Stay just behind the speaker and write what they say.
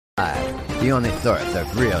The only source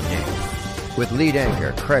of real news. With lead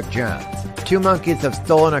anchor Craig Jones. Two monkeys have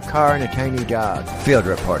stolen a car and a tiny dog. Field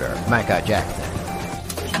reporter Micah Jackson.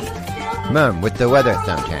 Mom with the weather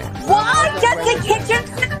sometimes. Why does the kitchen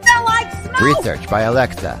smell like smoke? Research by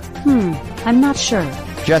Alexa. I'm not sure.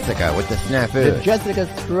 Jessica with the snafu. Did Jessica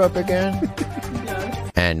screw up again?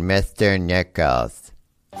 And Mr. Nichols.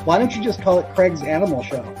 Why don't you just call it Craig's Animal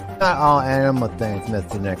Show? Not all animal things,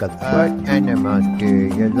 Mr. Nichols. What animals do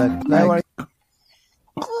you look like?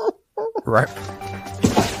 Right.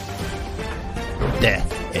 This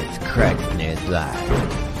is Craig's News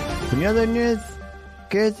Live. Any other news?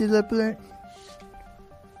 Casey Lipler?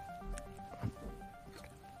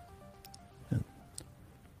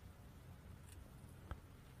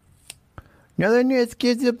 Another news,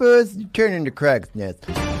 Casey Lipler? Turn into Craig's News.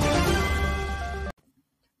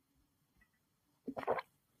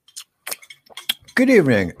 Good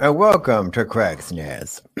evening, and welcome to Craig's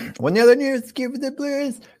News. When the other news give the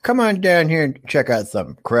blues, come on down here and check out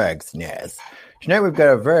some Craig's News. Tonight we've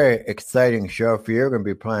got a very exciting show for you. We're going to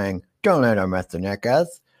be playing Don't Let Our Mr.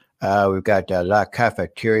 Neckos. We've got La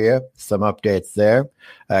Cafeteria, some updates there,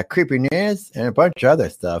 creepy news, and a bunch of other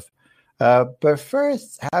stuff. But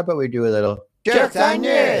first, how about we do a little Jokes on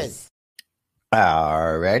News?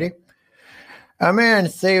 Alrighty. A man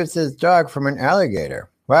saves his dog from an alligator.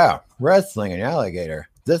 Wow, wrestling an alligator.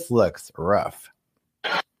 This looks rough.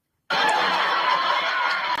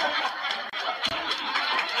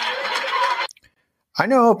 I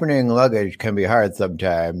know opening luggage can be hard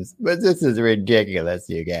sometimes, but this is ridiculous,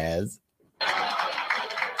 you guys.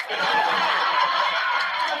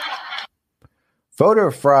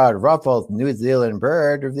 Voter fraud ruffles New Zealand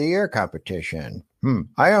Bird of the Year competition.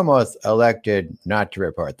 I almost elected not to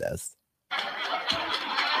report this.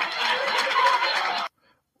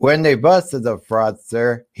 When they busted the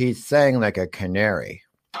fraudster, he sang like a canary.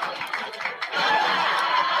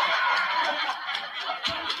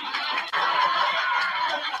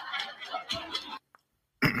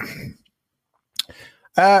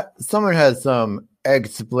 Someone has some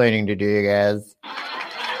explaining to do, you guys.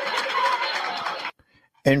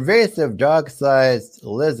 Invasive dog-sized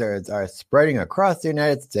lizards are spreading across the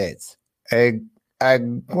United States. I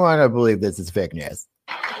want to believe this is fake news.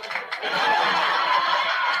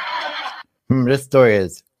 This story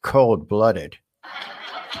is cold-blooded.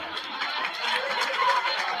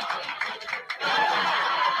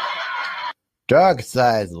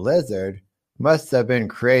 Dog-sized lizard must have been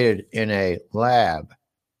created in a lab,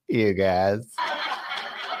 you guys.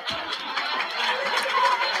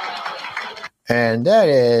 And that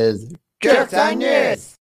is Jokes on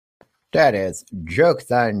News. That is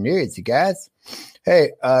Jokes on News, you guys.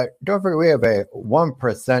 Hey, don't forget we have a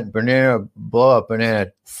 1% banana blow-up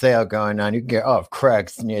banana sale going on. You can get off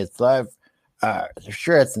Craig's News Live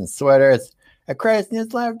shirts and sweaters at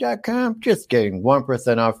CraigsNewsLive.com. Just getting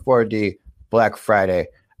 1% off for the Black Friday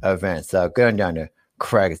event. So go on down to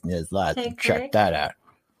Craig's News Live and check that out.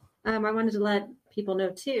 I wanted to let people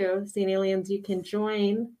know too, Seeing Aliens, you can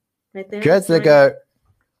join right there. Jessica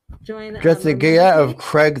Jessica of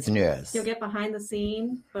Craig's News. You'll get behind the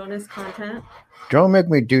scene bonus content. Don't make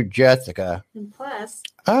me do Jessica. And plus,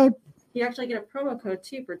 you actually get a promo code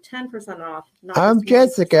too for 10% off. I'm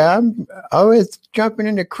Jessica. I'm always jumping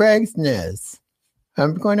into Craig's News.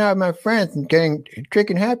 I'm going out with my friends and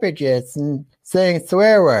drinking happy jets and saying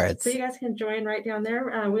swear words. So you guys can join right down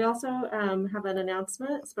there. We also have an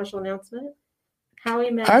special announcement.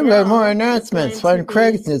 Howie Mandel. I've got more announcements on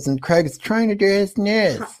Craig's News, and Craig's trying to do his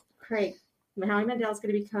news. Craig, Howie Mandel is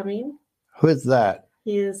going to be coming. Who's that?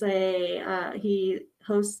 He is he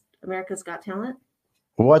hosts America's Got Talent.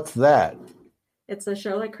 What's that? It's a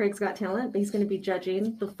show like Craig's Got Talent, but he's going to be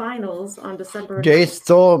judging the finals on December. They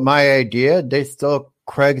stole my idea. They stole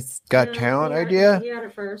Craig's Got Talent idea. You had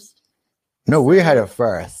it first. No, we had it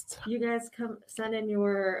first. You guys send in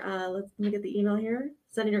your. Let me get the email here.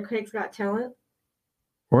 Send in your Craig's Got Talent.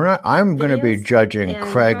 We're not. I'm going to be judging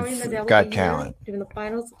Craig's Got Talent. Doing the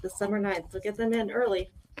finals December 9th, so get them in early.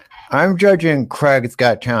 I'm judging Craig's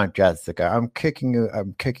Got Talent, Jessica. I'm kicking you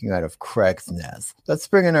out of Craig's Nest. Let's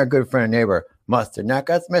bring in our good friend and neighbor, Mr.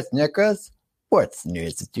 Nichols. Miss Nichols, what's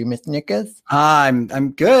news with you, Miss Nichols?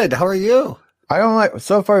 I'm good. How are you? I don't like.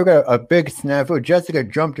 So far, we've got a big snafu. Jessica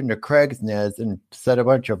jumped into Craig's Nest and said a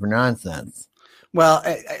bunch of nonsense. Well,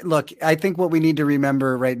 look, I think what we need to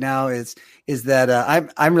remember right now is that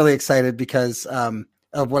I'm really excited because of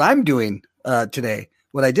what I'm doing today.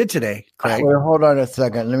 What I did today, Craig. Wait, hold on a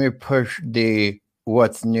second. Let me push the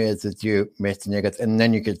what's news with you, Mr. Nichols, and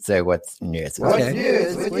then you could say what's news with you. What's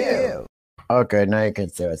news with you? Okay, now you can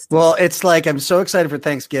say it. Well, it's like I'm so excited for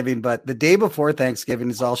Thanksgiving, but the day before Thanksgiving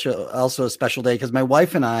is also a special day because my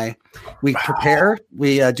wife and I, we prepare.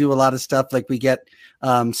 We do a lot of stuff. Like we get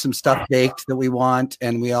some stuff baked that we want,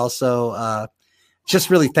 and we also just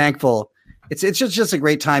really thankful. It's just a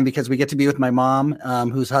great time because we get to be with my mom,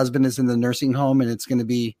 whose husband is in the nursing home, and it's going to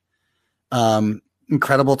be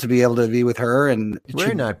incredible to be able to be with her. And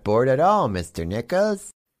we're not bored at all, Mr.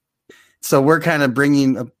 Nichols. So we're kind of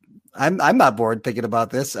bringing. I'm not bored thinking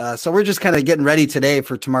about this. So we're just kind of getting ready today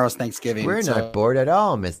for tomorrow's Thanksgiving. We're not bored at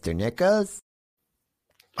all, Mr. Nichols.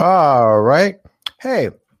 All right. Hey,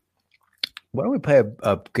 why don't we play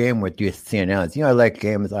a game with you CNLs? You know, I like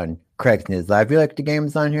games on Craig's News Live. You like the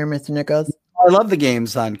games on here, Mr. Nichols? I love the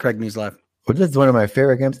games on Craig News Live. Well, this is one of my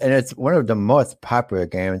favorite games, and it's one of the most popular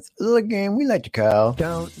games. It's a little game we like to call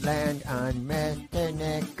Don't Land on Mr.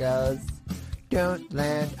 Nichols. Don't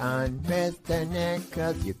land on Mr.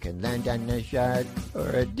 Nichols. You can land on a shark or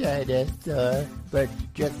a dinosaur, but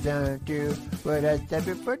just don't do what I said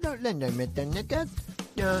before. Don't land on Mr. Nichols.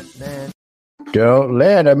 Don't land. Don't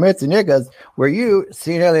land on Mr. Nichols, where you,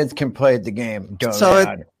 Seen Aliens, can play the game. Don't land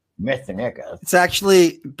on Mr. Nichols. It's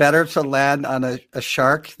actually better to land on a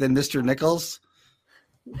shark than Mr. Nichols.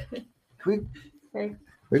 We're going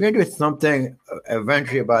to do something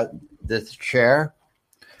eventually about this chair.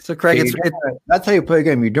 So, Craig, that's how you play a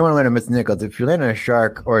game. You don't want to land on Mr. Nichols. If you land on a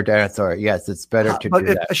shark or a dinosaur, yes, it's better to do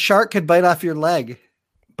that. A shark could bite off your leg.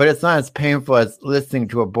 But it's not as painful as listening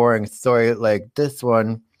to a boring story like this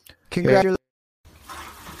one. Congratulations.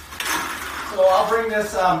 So I'll bring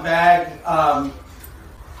this bag, I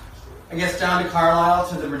guess, down to Carlisle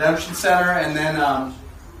to the Redemption Center, and then I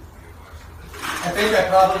think I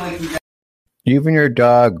probably can get... Even your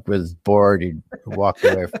dog was bored. He walked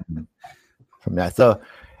away from that. So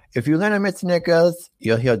if you land on Mr. Nichols,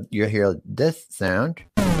 you'll hear this sound.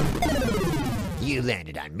 You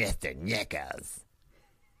landed on Mr. Nichols.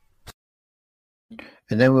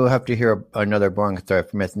 And then we'll have to hear another boring story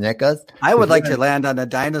from Mr. Nichols. I would like to land on a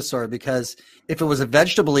dinosaur because if it was a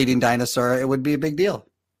vegetable-eating dinosaur, it would be a big deal.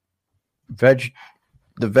 The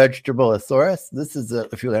Vegetableosaurus. This is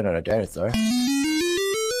if you land on a dinosaur.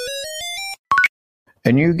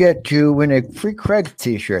 And you get to win a free Craig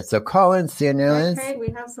t-shirt. So call in, CNLs. Okay, we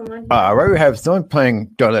have someone. All right, we have someone playing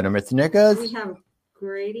Don't Let Him, Mr. Nichols. We have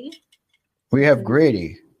Grady. We have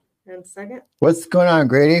Grady. And second. What's going on,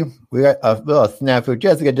 Grady? We got a little snafu.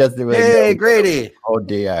 Jessica doesn't really Hey, Grady. Hold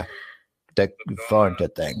the phone to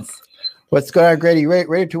things. What's going on, Grady?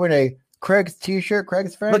 Ready to win a Craig's t-shirt,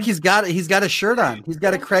 Craig's friend? Look, he's got a shirt on. He's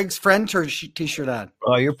got a Craig's friend t-shirt on.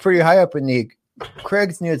 Oh, you're pretty high up in the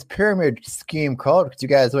Craig's News pyramid scheme cult. Because you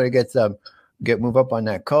guys want to move up on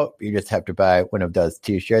that cult, you just have to buy one of those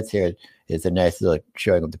t-shirts. Here is a nice little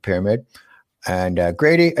showing of the pyramid. And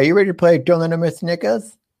Grady, are you ready to play Don't Let Him, Mr.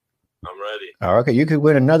 Nichols? I'm ready. Oh, okay, you could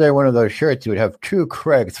win another one of those shirts. You would have two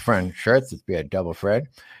Craig's friend shirts. It'd be a double friend.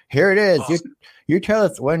 Here it is. Awesome. You tell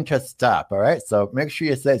us when to stop. All right. So make sure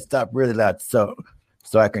you say stop really loud so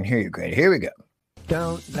I can hear you, Grady. Here we go.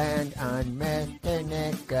 Don't land on Mr.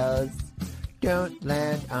 Nichols. Don't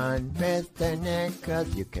land on Mr.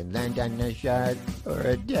 Nichols. You can land on a shark or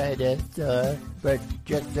a dinosaur, but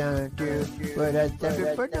just don't do what I said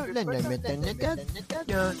before. Don't land on Mr. Nichols.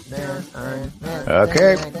 Don't land on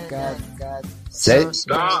Mr. Nichols. Say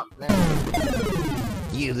Stop.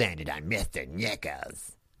 You landed on Mr.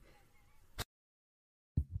 Nichols.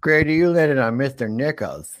 Grady, you landed on Mr.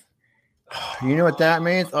 Nichols. You know what that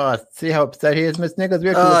means? Oh, see how upset he is, Mr.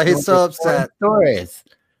 Nichols? He's so upset. Stories.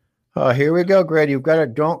 Oh, here we go, Grady. You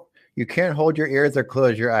can't hold your ears or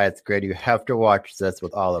close your eyes, Grady. You have to watch this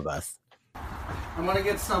with all of us. I'm going to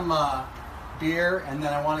get some beer, and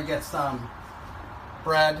then I want to get some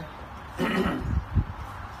bread.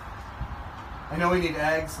 I know we need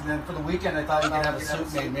eggs, and then for the weekend, I thought you could have a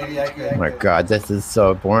soup made. Maybe I could. Oh my God, this is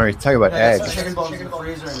so boring. He's talking about eggs. Chicken bones in the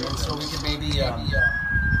freezer, and so we could maybe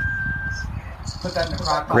put that in the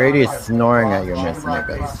crock pot. Grady's snoring at you, Mr.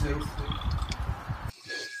 Nichols.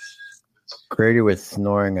 Grady was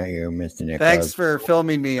snoring at you, Mr. Nichols. Thanks for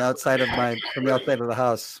filming me from the outside of the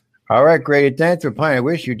house. All right, Grady, thanks for playing. I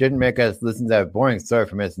wish you didn't make us listen to that boring story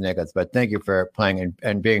from Mr. Nichols, but thank you for playing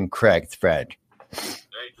and being Craig's friend.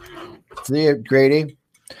 See you, Grady.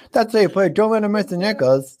 That's how you play Don't Land on Mr.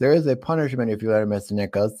 Nichols. There is a punishment if you land on Mr.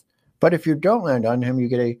 Nichols, but if you don't land on him, you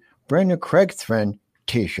get a brand new Craig's friend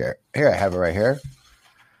t-shirt. Here, I have it right here.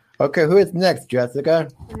 Okay, who is next, Jessica?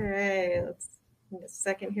 All right, let's get a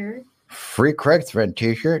second here. Free Craig's friend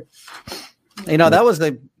t-shirt. You know, that was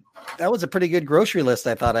a pretty good grocery list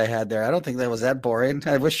I thought I had there. I don't think that was that boring.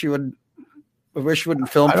 I wish you wouldn't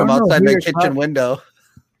film from outside my kitchen window.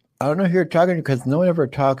 I don't know who you're talking to because no one ever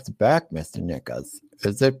talks back, Mr. Nichols.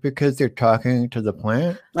 Is it because you're talking to the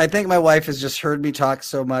plant? I think my wife has just heard me talk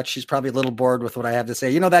so much. She's probably a little bored with what I have to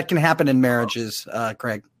say. You know, that can happen in marriages,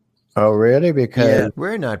 Craig. Oh, really? Because Yeah.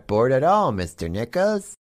 We're not bored at all, Mr.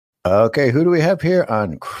 Nichols. okay, who do we have here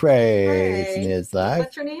on Craig's Hi. News Live?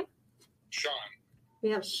 What's your name? Sean.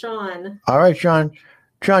 We have Sean. All right, Sean.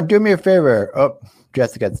 Sean, do me a favor. Oh,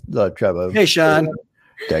 Jessica's a little trouble. Hey, Sean.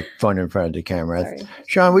 That phone in front of the cameras. Sorry.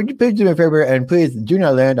 Sean, would you please do me a favor and please do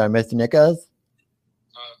not land on Mr. Nichols?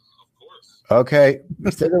 Of course. Okay,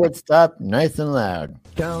 say the word stop nice and loud.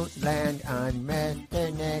 Don't land on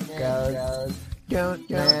Mr. Nichols. Don't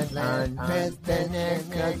land on Mr.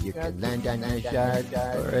 Nichols. You can land on a shark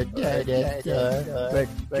or a dinosaur, but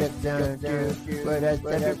just don't do what I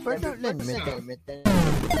said before. Don't land, Mr.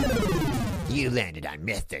 You landed on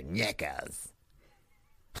Mr. Nichols.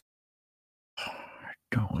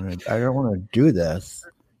 I don't want to do this.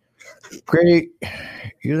 Great.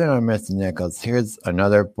 You land on Mr. Nichols. Here's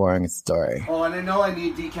another boring story. Oh, and I know I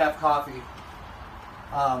need decaf coffee.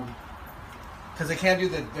 Because I can't do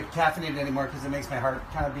the caffeinated anymore because it makes my heart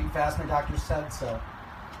kind of beat fast, my doctor said. So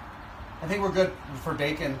I think we're good for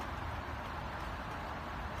bacon.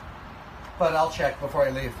 But I'll check before I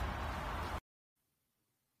leave.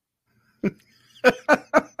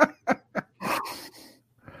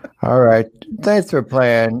 All right. Thanks for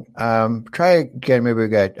playing. Try again. Maybe we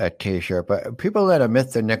get a t-shirt. But people let a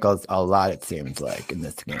Mr. Nichols a lot, it seems like, in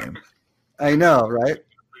this game. I know, right? Appreciate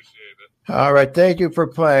it. All right. Thank you for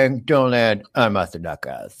playing. Don't land on Mr.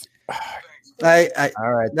 Nichols. I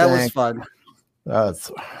All right. that was thanks. fun. That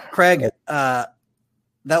was, Craig, that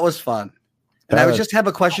was fun. And That I was just have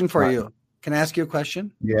a question for fun. you. Can I ask you a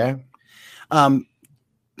question? yeah.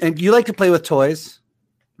 And you like to play with toys,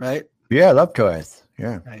 right? Yeah. I love toys.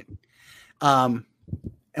 Yeah. Right. And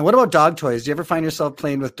what about dog toys? Do you ever find yourself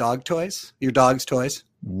playing with dog toys? Your dog's toys?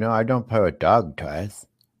 No, I don't play with dog toys.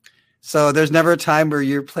 So there's never a time where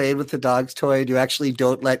you're playing with the dog's toy. You actually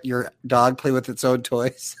don't let your dog play with its own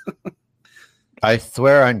toys. I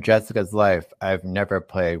swear on Jessica's life, I've never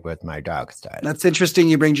played with my dog's toys. That's interesting.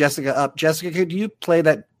 You bring Jessica up. Jessica, could you play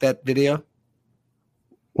that video?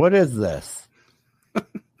 What is this?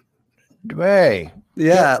 Hey,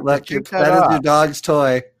 Yeah, Just look, keep that that is off. your dog's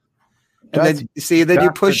toy. And That's- then see, then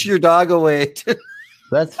you push your dog away to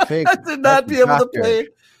that's fake. to not be able to doctor. play.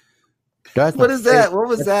 That's What a is that? fake- What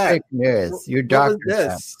was that's that? Fake news. Your What doctor. was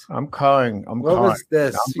this? I'm calling. I'm What calling. was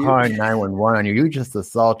this? I'm calling 911 on you. You just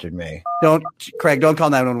assaulted me. Don't, Craig, don't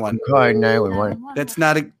call 911. I'm calling 911. That's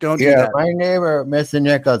not a, don't do Yeah, that. my neighbor, Mr.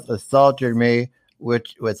 Nichols, assaulted me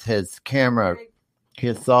with his camera. He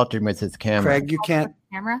assaulted me with his camera. Craig, you can't.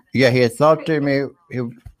 Camera? Yeah, he assaulted me. He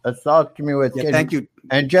assaulted me with. Yeah, thank you.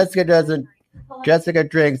 And Jessica doesn't. Jessica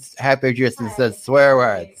drinks happy juice and says swear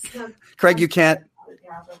words. Craig, you can't.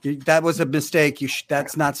 That was a mistake.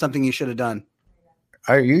 That's not something you should have done.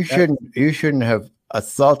 You shouldn't have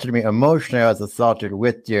assaulted me emotionally. I was assaulted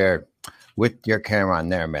with your camera on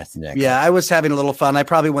there, Mr. Nichols. Yeah, I was having a little fun. I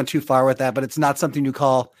probably went too far with that, but it's not something you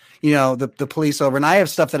call, the police over. And I have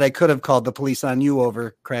stuff that I could have called the police on you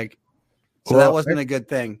over, Craig. So Well, that wasn't a good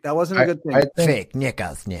thing. That wasn't a good thing. I think, Fake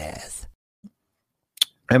Nichols news.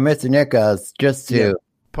 and Mr. Nichols, just to Yeah.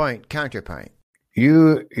 Point, counterpoint.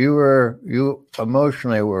 you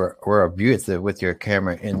emotionally were abusive with your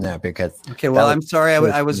camera in that because Okay, well, that I'm was- sorry.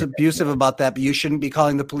 I was abusive about that, but you shouldn't be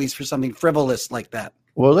calling the police for something frivolous like that.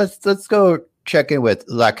 well let's go check in with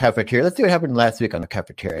La Cafeteria. Let's see what happened last week on the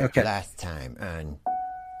cafeteria. Okay. Last time on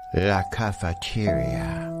La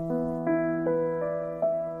Cafeteria.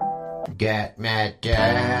 Get me Dirk.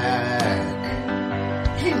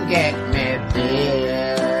 Get me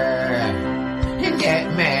beer.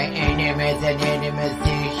 Get my enemies and enemies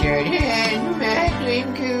t-shirt and my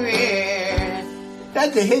dream career.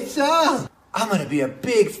 That's a hit song. I'm gonna be a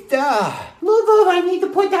big star. Move over, I need to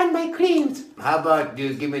put on my creams. How about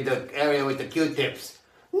you give me the area with the Q-tips?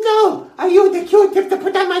 No, I use the Q-tip to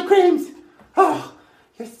put on my creams. Oh,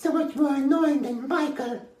 you're so much more annoying than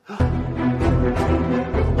Michael.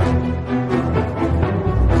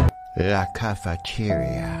 La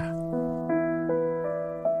Cafeteria.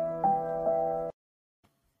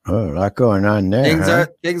 Oh, a lot going on there.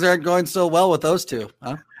 Things aren't going so well with those two,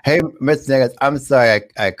 huh? Hey, Mr. Nichols, I'm sorry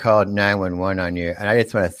I called 911 on you, and I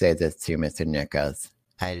just want to say this to you, Mr. Nichols.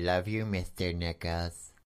 I love you, Mr.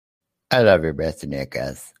 Nichols. I love you, Mr.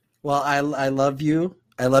 Nichols. Well, I love you.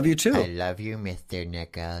 I love you too. I love you, Mr.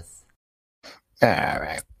 Nichols. All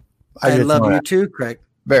right. I just love wanna you too, Craig.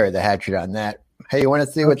 bury the hatchet on that. Hey, you want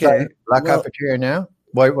to see what's Okay. on La Well- Cafeteria now?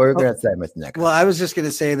 What are you going to say, Mr. Nichols? Well, I was just going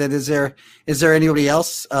to say that is there anybody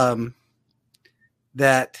else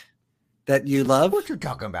that that you love? What you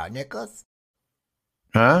talking about, Nicholas?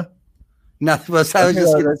 Huh? Nothing. I was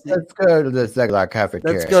just gonna let's go to the La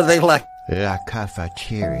Cafeteria. let's go. They like. La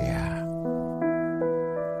Cafeteria.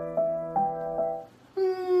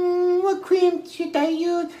 What cream should I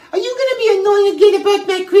use? Are you gonna be annoying again about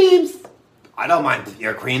my creams? I don't mind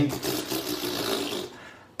your creams.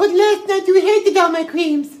 But last night you hated all my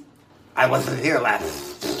creams. I wasn't here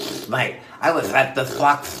last night. I was at the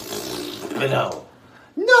Fox Window.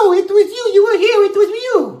 No, it was you. You were here. It was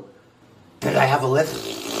you. Did I have a list?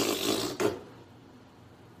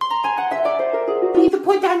 I need to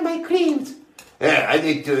put on my creams. Yeah, I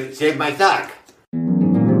need to shave my sock.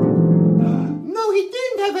 No, he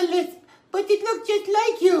didn't have a list, but it looked just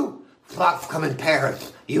like you. Flocks come in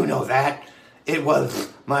pairs. You know that. It was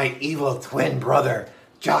my evil twin brother,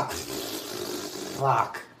 Jock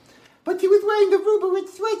Flock. But he was wearing a Ruberit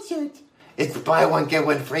sweatshirt. It's buy one, get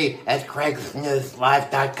one free at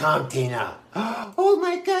CraigsNewsLive.com, Tina. Oh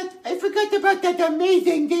my God, I forgot about that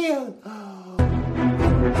amazing deal.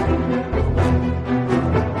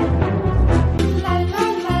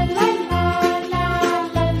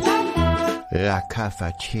 La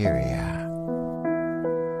Cafeteria.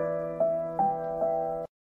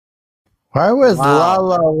 Why was Wow. la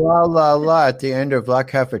la la la la at the end of La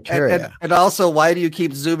Cafeteria? And also, why do you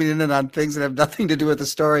keep zooming in on things that have nothing to do with the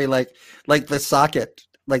story, like the socket,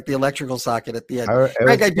 like the electrical socket at the end?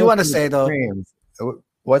 Greg, I do want to say though. Creams.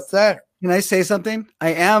 What's that? Can I say something?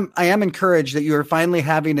 I am encouraged that you are finally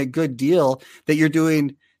having a good deal, that you're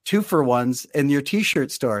doing 2-for-1s in your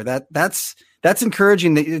t-shirt store. That's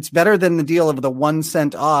encouraging. That it's better than the deal of the 1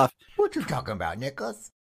 cent off. What you talking about, Nicholas?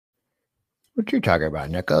 What you talking about,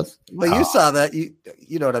 Nicholas? Well, you saw that. You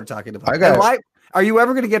know what I'm talking about. I got And it. why are you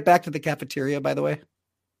ever going to get back to the cafeteria, by the way?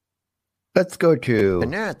 Let's go to.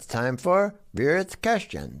 And now it's time for Viewers'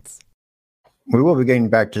 Questions. We will be getting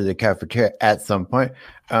back to the cafeteria at some point.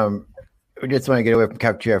 We just want to get away from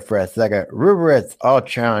cafeteria for a second. Ruberit's all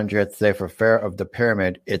challengers say for Pharaoh of the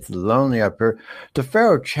Pyramid, it's lonely up here. The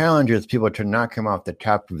Pharaoh challenges people to knock him off the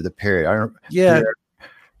top of the pyramid.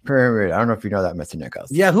 Pyramid. I don't know if you know that, Mr.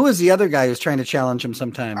 Nichols. Yeah. Who is the other guy who's trying to challenge him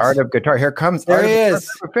sometimes? Art of Guitar. Here comes There Art he of is.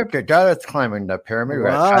 Guitar. $50 climbing the pyramid. We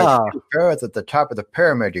got Wow. two pharaohs at the top of the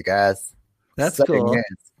pyramid, you guys. That's Setting cool. in.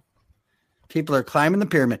 People are climbing the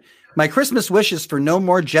pyramid. My Christmas wish is for no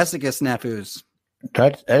more Jessica snafus.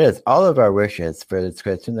 That is all of our wishes for this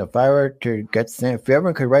Christmas. If I were to get Santa, if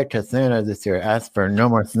everyone could write to Santa this year, ask for no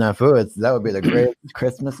more snafus, that would be the greatest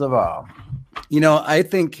Christmas of all. You know, I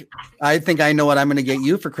think I know what I'm going to get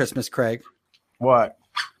you for Christmas, Craig. What?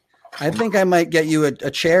 I think I might get you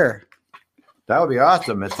a chair. That would be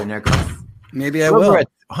awesome, Mr. Nichols. Maybe I will.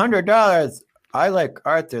 $100. I like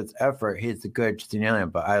Arthur's effort. He's a good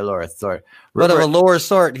Stenalian, but I lower sort. But of a lower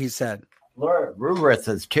sort, he said. Ruberitz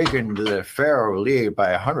has taken the Pharaoh lead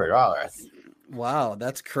by $100. Wow,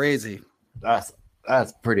 that's crazy. That's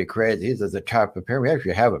pretty crazy. He's at the top of the pyramid. We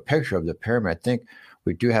actually have a picture of the pyramid. I think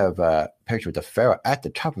we do have a picture of the Pharaoh at the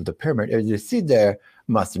top of the pyramid. As you see there,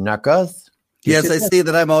 Master Knuckles. Yes, I see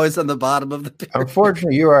that I'm always on the bottom of the pyramid.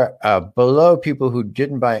 Unfortunately, you are below people who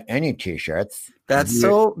didn't buy any T-shirts. That's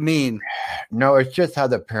so mean. No, it's just how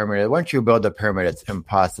the pyramid is. Once you build the pyramid, it's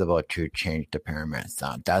impossible to change the pyramid.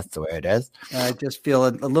 So that's the way it is. I just feel a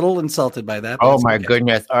little insulted by that. Oh my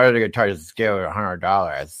goodness! Art of the Guitar is scale at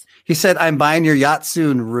 $100. He said, "I'm buying your yacht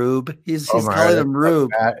soon, Rube." He's calling him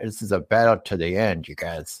Rube. This is a battle to the end, you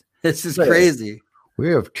guys. This is crazy. We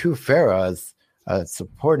have two pharaohs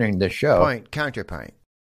supporting the show. Point, counterpoint.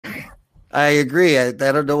 I agree. I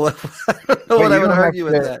don't know what I would argue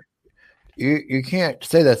with that. You can't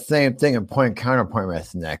say the same thing and point counterpoint,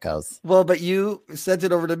 Mr. Nichols. Well, but you sent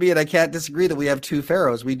it over to me, and I can't disagree that we have two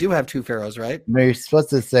pharaohs. We do have two pharaohs, right? No, you're supposed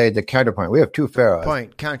to say the counterpoint. We have two pharaohs.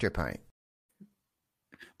 Point, counterpoint.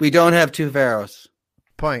 We don't have two pharaohs.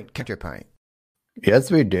 Point, counterpoint. Yes,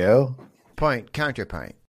 we do. Point,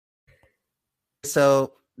 counterpoint.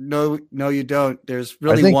 So no, you don't. There's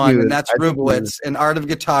really one, and that's Rubewitz. And Art of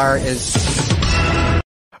Guitar is.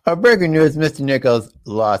 Breaking news: Mr. Nichols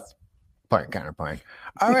lost. Point counterpoint.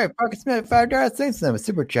 All right, Parker Smith, $5. Thanks for them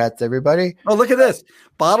super chats, everybody. Oh, look at this.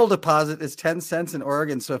 Bottle deposit is 10 cents in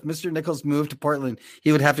Oregon. So if Mr. Nichols moved to Portland,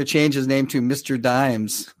 he would have to change his name to Mr.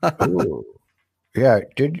 Dimes. Ooh. Yeah.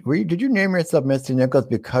 Did you name yourself Mr. Nichols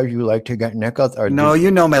because you like to get Nichols? Or no, you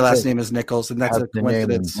know my last name is Nichols, and that's a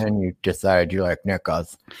coincidence. And you decided you like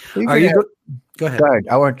Nichols. Go ahead. Good.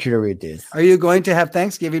 I want you to read these. Are you going to have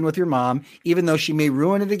Thanksgiving with your mom, even though she may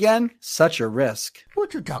ruin it again? Such a risk.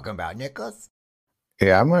 What you talking about, Nicholas?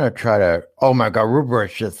 Yeah, I'm going to try to. Oh my God,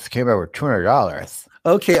 Rupert just came out with $200.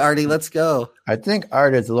 Okay, Artie, let's go. I think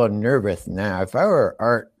Art is a little nervous now. If I were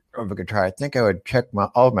Art, of a guitar, I think I would check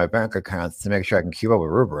all of my bank accounts to make sure I can keep up with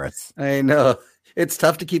Rubowitz. I know. It's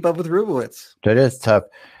tough to keep up with Rubowitz. That is tough.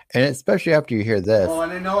 And especially after you hear this. Oh,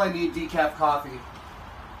 and I know I need decaf coffee.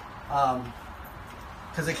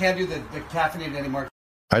 Because I can't do the caffeinated anymore.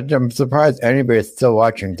 I'm surprised anybody's still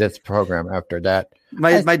watching this program after that.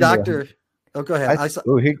 My doctor. Oh, go ahead.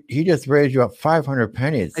 He just raised you up 500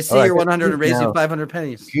 pennies. I see you're 100 and raised you 500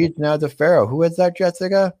 pennies. He's now the Pharaoh. Who is that,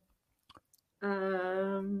 Jessica?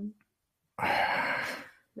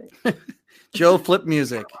 Joe Flip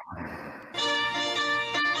Music.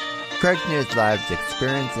 Craig's News Live's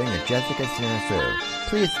experiencing a Jessica Snafu.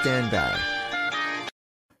 Please stand by.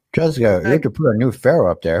 Jessica, you have to put a new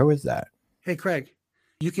Pharaoh up there. Who is that? Hey, Craig,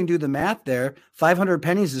 you can do the math there. 500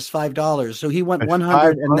 pennies is $5. So he went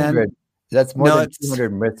 100 and then... That's more than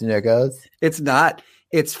 200 Mr. Nicholas. It's not.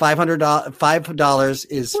 It's $500. $5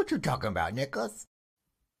 is... What you talking about, Nicholas?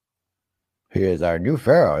 He is our new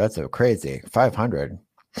Pharaoh. That's so crazy. 500.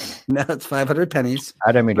 No, it's 500 pennies.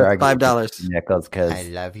 I don't mean to argue $5. Nicholas, because I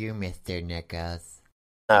love you, Mr. Nicholas.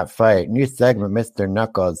 Not fight. New segment, Mr.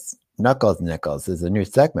 Knuckles. Nichols is a new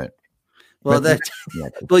segment. Well,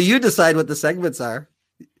 well, you decide what the segments are,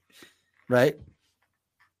 right?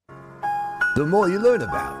 The more you learn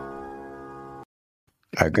about.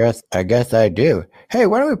 I guess I do. Hey,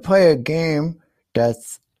 why don't we play a game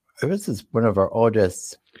this is one of our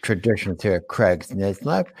oldest traditions here at Craig's News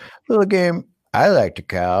Live. A little game I like to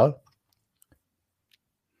call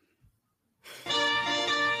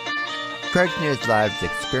Craig's News Live's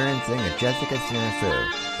experiencing a Jessica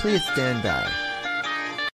Snafu. Please stand by.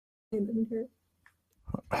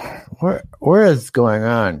 Where is going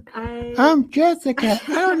on? I'm Jessica.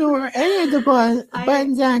 I don't know where any of the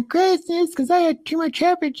buttons on Craig's News because I had too much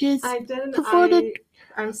beverages. I didn't.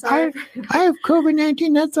 I'm sorry. I have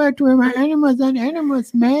COVID-19. That's why I have to wear my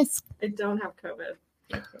animals mask. I don't have COVID.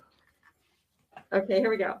 Okay, here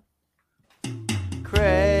we go.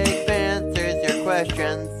 Craig answers your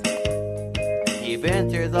questions. He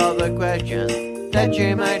answers all the questions that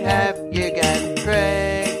you might have. You got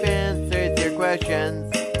Craig answers your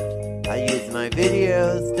questions. I use my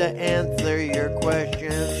videos to answer your questions.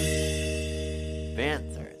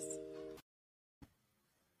 Answers.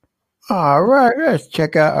 All right, let's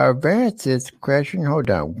check out our Vance's question. Hold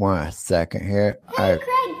on 1 second here. Hey,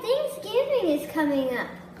 Craig, Thanksgiving is coming up.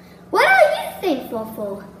 What are you thankful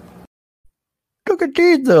for? Look at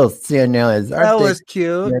these little CNLs. That was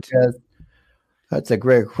cute. That's a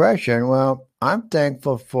great question. Well, I'm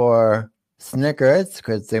thankful for Snickers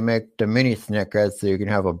because they make the mini Snickers so you can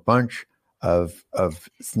have a bunch of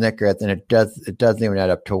Snickers, and it doesn't even add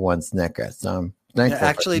up to one Snickers. So I'm thankful.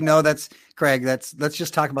 Actually, no, that's Craig. Let's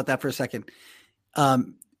just talk about that for a second.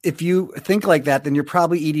 If you think like that, then you're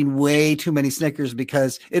probably eating way too many Snickers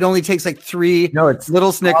because it only takes like three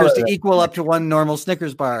little Snickers to equal up to one normal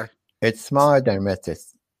Snickers bar. It's smaller than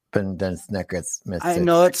Snickers. I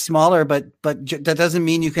know it's smaller, but that doesn't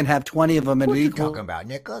mean you can have 20 of them. What are you talking about,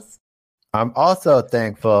 Nicholas? I'm also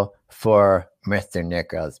thankful for Mr.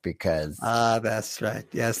 Nichols because that's right.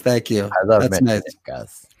 Yes, thank you. I love Mr. Nice.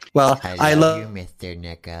 Nichols. Well, I love you, Mr.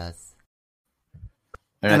 Nichols.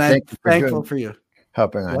 And I'm thankful for you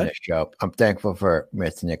helping on this show. I'm thankful for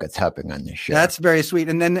Mr. Nichols helping on this show. That's very sweet.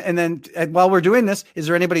 And then while we're doing this, is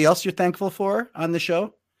there anybody else you're thankful for on the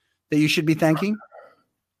show that you should be thanking?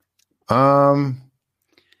 Because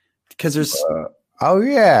there's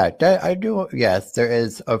that I do. Yes, there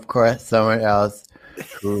is, of course, someone else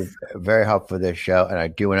who's very helpful for this show, and I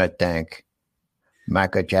do want to thank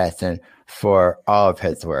Michael Jackson for all of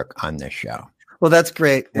his work on this show. Well, that's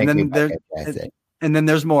great. Thank and then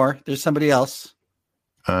there's more. There's somebody else.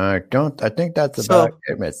 I think that's about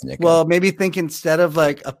it, Miss Nichols. Well, maybe think instead of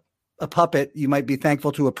like a puppet, you might be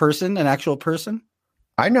thankful to a person, an actual person.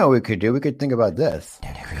 I know we could do. We could think about this.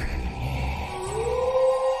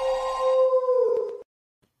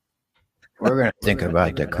 We're going to think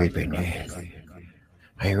about the creepy news.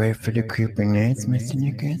 Are you ready for the creepy news, Mr.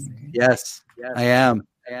 Nichols? Yes, I am.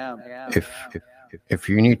 If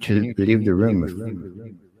you need to leave the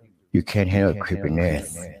room, you can't handle creepy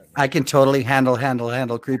news. I can totally handle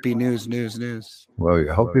creepy news. Well,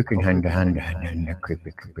 I hope you can handle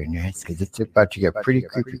creepy news because it's about to get pretty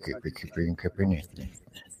creepy news.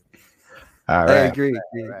 All right. I agree.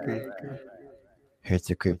 Here's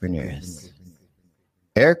the creepy news.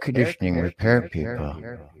 Air conditioning repair people.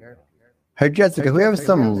 Hey, Jessica, do we have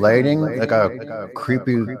some lighting? Like a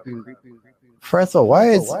creepy... First of all, why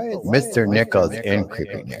is Mr. Nichols in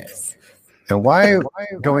creepiness? And why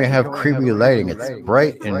don't we have creepy lighting? It's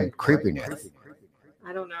bright and creepiness.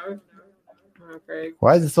 I don't know. I'm afraid.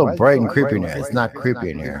 Why is it so bright and creepiness? It's not creepy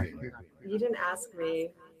in here. You didn't ask me.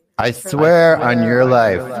 I swear on your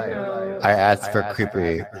life, No, I asked for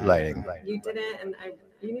creepy lighting. you didn't, and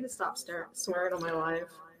you need to stop swearing on my life.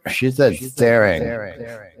 She said staring.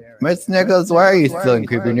 Miss Nichols, why are you still in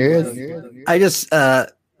creepy news? I just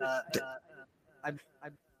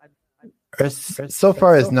So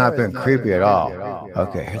far, it's not been creepy at all.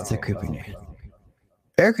 Okay, here's the creepy news.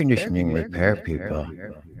 Air conditioning repair people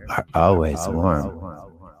are always warm.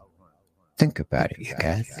 Think about it, you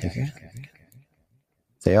guys.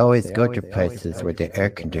 They always go to places where the air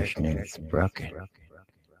conditioning is broken.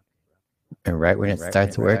 And right when it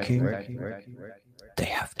starts working, they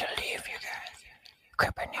have to leave, you guys.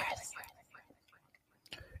 Creepy news.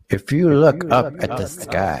 If you look up at the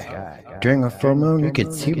sky during a full moon, you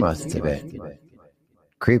can see most of it.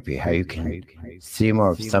 Creepy how you can see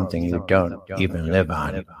more of something you don't even live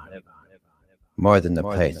on. More than the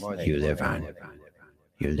place you live on.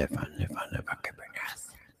 You live on creepy news.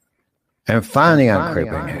 And finally on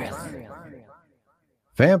creepy news.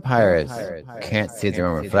 Vampires can't see their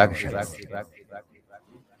own reflections.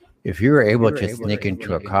 If you were able to sneak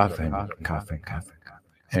into a coffin,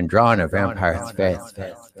 and draw on a vampire's face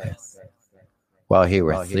while he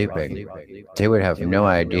were sleeping, they would have no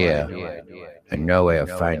idea and no way of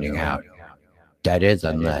finding out. That is,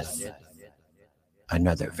 unless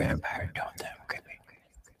another vampire told them.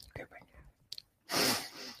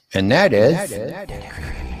 And that is...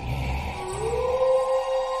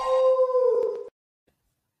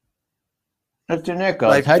 Mr.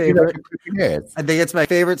 Nichols, how do you like creepy news? I think it's my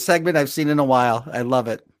favorite segment I've seen in a while. I love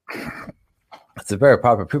it. It's a very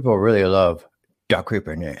popular. People really love Duck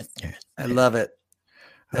Creeper news. I love it.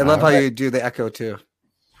 I love how you do the echo too.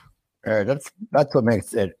 That's what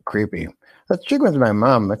makes it creepy. Let's check with my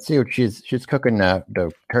mom. Let's see what she's cooking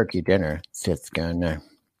the turkey dinner. See what's going on.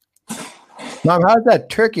 Mom, how's that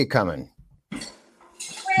turkey coming?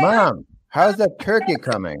 Mom, how's that turkey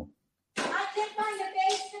coming? I can't find a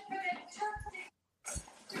base for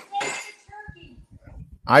the turkey.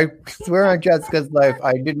 I swear on Jessica's life,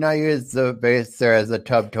 I did not use the baster as a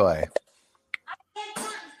tub toy. Do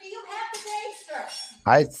you have the baster?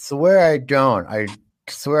 I swear I don't. I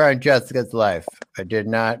swear on Jessica's life, I did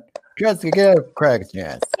not. Jessica, get out of Craig's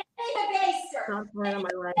nest. Stop swearing on my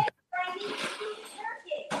life.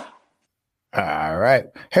 All right.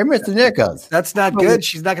 Hey, Mr. Nichols. That's not good.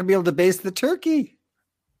 She's not going to be able to baste the turkey.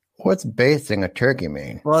 What's basting a turkey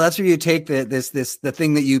mean? Well, that's where you take the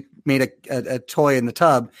thing that you made a toy in the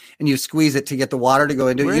tub and you squeeze it to get the water to go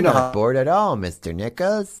into it. We're You know not how, bored at all, Mr.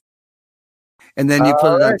 Nichols. and then you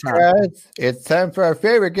put it on All top. right, guys, it's time for our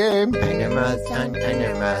favorite game. Animals and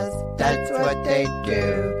animals, that's what they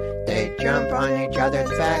do. They jump on each other's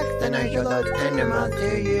backs, then I show those animals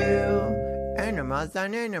to you. Animals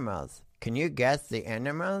on animals. Can you guess the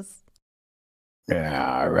animals?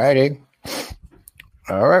 All righty.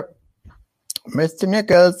 All right. Mr.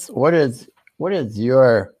 Nichols, what is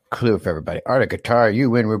your clue for everybody? Art of Guitar,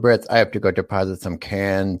 you win, Rubrits. I have to go deposit some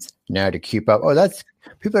cans now to keep up. Oh,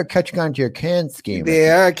 people are catching on to your can scheme. They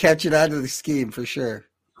are catching on to the scheme for sure.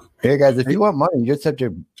 Hey guys, if you want money, you just have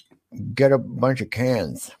to get a bunch of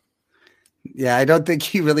cans. Yeah, I don't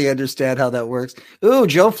think you really understand how that works. Ooh,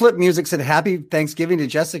 Joe Flip Music said happy Thanksgiving to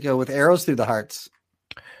Jessica with arrows through the hearts.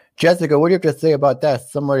 Jessica, what do you have to say about that?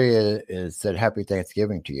 Somebody is said happy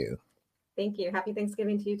Thanksgiving to you. Thank you. Happy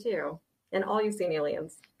Thanksgiving to you too, and all you seen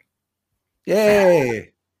aliens.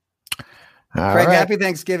 Yay! All Craig, right. happy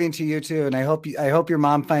Thanksgiving to you too, and I hope your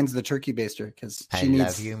mom finds the turkey baster because I she love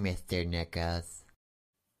needs. you, Mr. Nichols.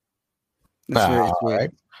 That's very All sweet. right.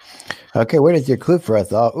 Okay, what is your clue for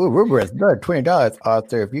us all? Ooh, Rubrits, $20.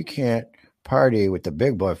 Author, if you can't party with the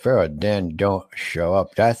big boy Pharaoh, then don't show up.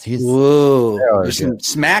 Whoa, Pharaoh there's some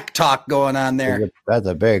smack talk going on there. That's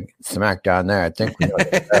a big smackdown there. I think we know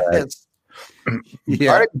that.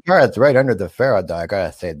 Yeah. Art of Guitar is right under the Pharaoh, though. I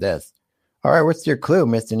gotta say this. All right, what's your clue,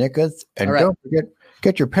 Mr. Nichols? And All right. don't forget,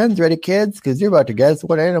 get your pens ready, kids, because you're about to guess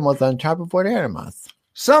what animal's on top of what animals.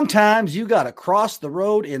 Sometimes you got to cross the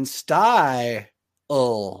road in style.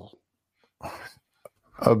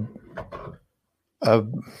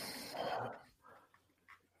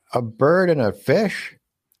 A bird and a fish?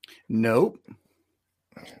 Nope.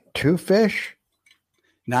 Two fish?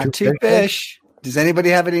 Not two fish. Does anybody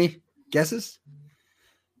have any guesses?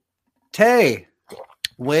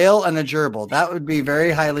 Whale and a gerbil. That would be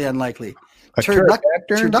very highly unlikely. A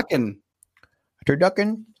Turducken.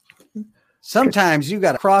 Turducken? Sometimes you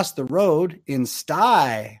got to cross the road in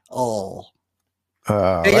style. Pig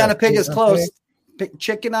Right. on a pig is close.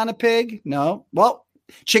 Chicken on a pig? No. Well,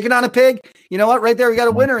 chicken on a pig. You know what? Right there, we got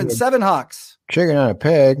a winner in Seven Hawks. Chicken on a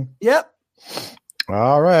pig. Yep.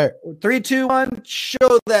 All right. 3, 2, 1.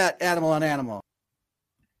 Show that animal on animal.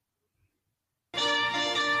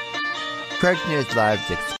 Craig's News Live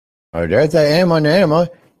 6. Oh, there's that animal.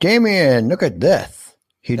 Damien, look at this.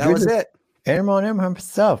 He That drew was this it. animal on him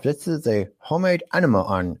himself. This is a homemade animal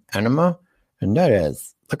on Anima. And that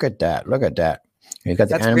is, look at that. Look at that. He's got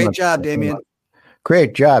the That's a animal. great job, Damien.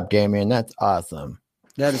 Great job, Damien. That's awesome.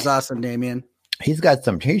 That is awesome, Damien. He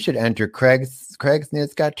should enter Craig's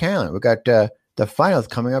News Got Talent. We got the finals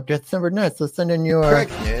coming up December 9th. So send in your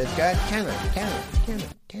Craig's News Got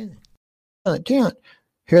Talent.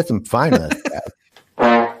 Here's some finalists.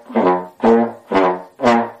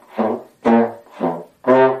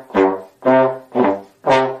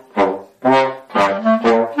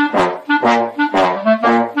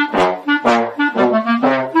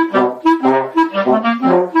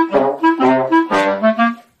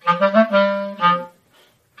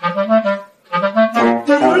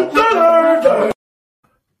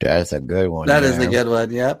 That's a good one. That is a good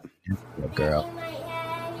one. Yep. Good girl.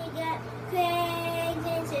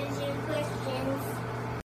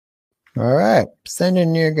 All right. Send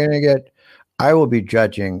in, you're going to get. I will be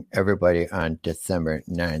judging everybody on December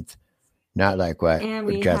 9th. Not like what. And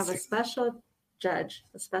we just, have a special judge,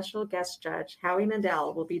 a special guest judge. Howie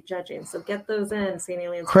Mandel will be judging. So get those in, St.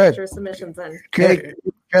 Aliens. Craig. Get your submissions in. Get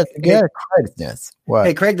Craig's Nest. What?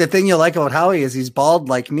 Hey, Craig, the thing you like about Howie is he's bald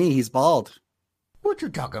like me. He's bald. What you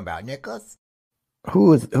talking about, Nicholas?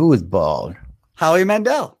 Who is bald? Howie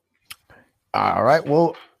Mandel. All right.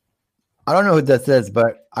 Well, I don't know who this is,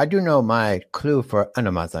 but I do know my clue for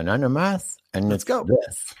Animas Anonymous. And Let's go.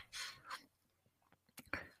 This.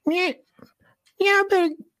 Meow better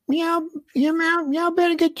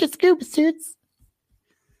get your scuba suits.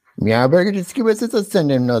 Meow better get your scuba suits. Let's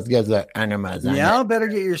send in those guys that Animas. Meow better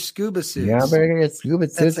get your scuba suits. Meow better get your scuba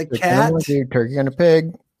suits. That's a cat. Turkey and a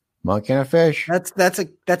pig. Monkey and a fish. That's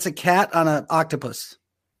a cat on an octopus.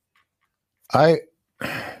 I'm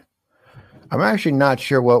actually not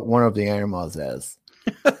sure what one of the animals is.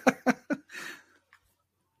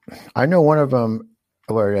 I know one of them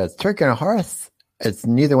where it is turkey and a horse. It's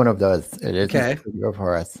neither one of those. It is Okay. a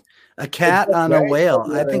horse. A cat on a whale.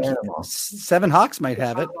 I think Seven Hawks might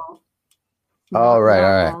have it. All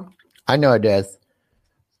right. I know it is.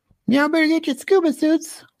 Meow better get your scuba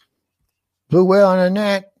suits. Blue whale on a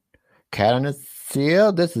net. Cat on a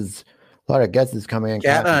seal. This is a lot of guesses coming in.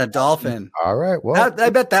 Cat on a dolphin. All right. Well, I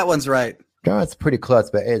bet that one's right. no, it's pretty close,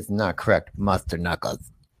 but it's not correct. Mustard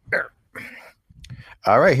Knuckles.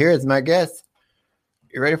 All right. Here's my guess.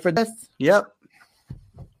 You ready for this? Yep.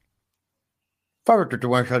 Forward to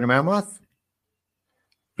one shot, Mammoth.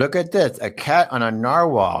 Look at this. A cat on a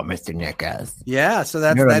narwhal, Mr. Nicholas. Yeah. So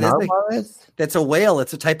You know what a that narwhal is is? that's a whale.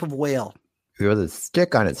 It's a type of whale. With a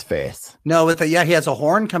stick on his face. No, he has a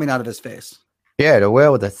horn coming out of his face. Yeah, the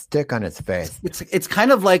whale with a stick on his face. It's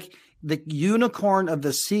kind of like the unicorn of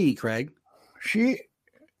the sea, Craig. She's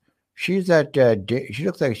at she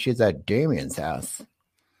looks like she's at Damien's house.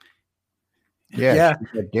 Yeah.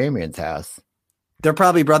 She's at Damien's house. They're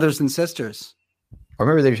probably brothers and sisters. Or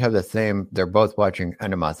maybe they just have the same. They're both watching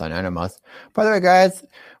Animas on Animas. By the way, guys,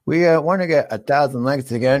 we want to get 1,000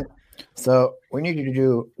 likes again. So we need you to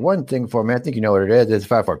do one thing for me. I think you know what it is. It's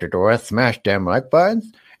 542. Smash damn like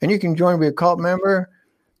buttons. And you can join, be a cult member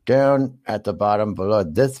down at the bottom below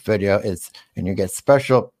this video and you get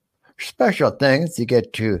special things. You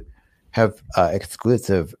get to have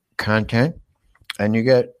exclusive content and you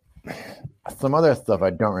get some other stuff I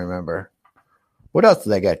don't remember. What else do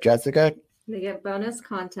they get, Jessica? They get bonus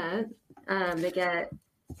content. They get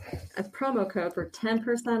a promo code for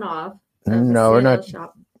 10% off. No, we're not.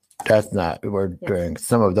 Shop. That's not. We're doing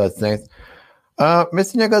some of those things.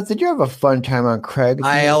 Mr. Nichols, did you have a fun time on Craig's?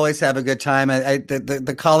 I always have a good time.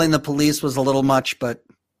 The calling the police was a little much, but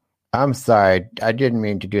I'm sorry. I didn't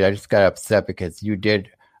mean to do that. I just got upset because you did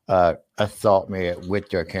assault me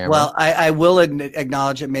with your camera. well, I will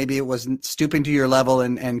acknowledge that maybe it was stooping to your level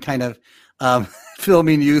and kind of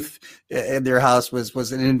filming youth in their house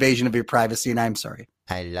was an invasion of your privacy, and I'm sorry.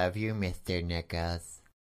 I love you, Mr. Nichols.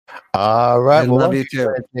 All right. I love you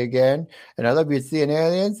too. Again. And I love you seeing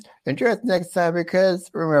aliens. Enjoy us next time because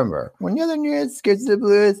remember, when the other news gets the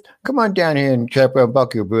blues, come on down here and check out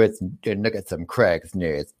Buck your boots and look at some Craig's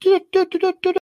news.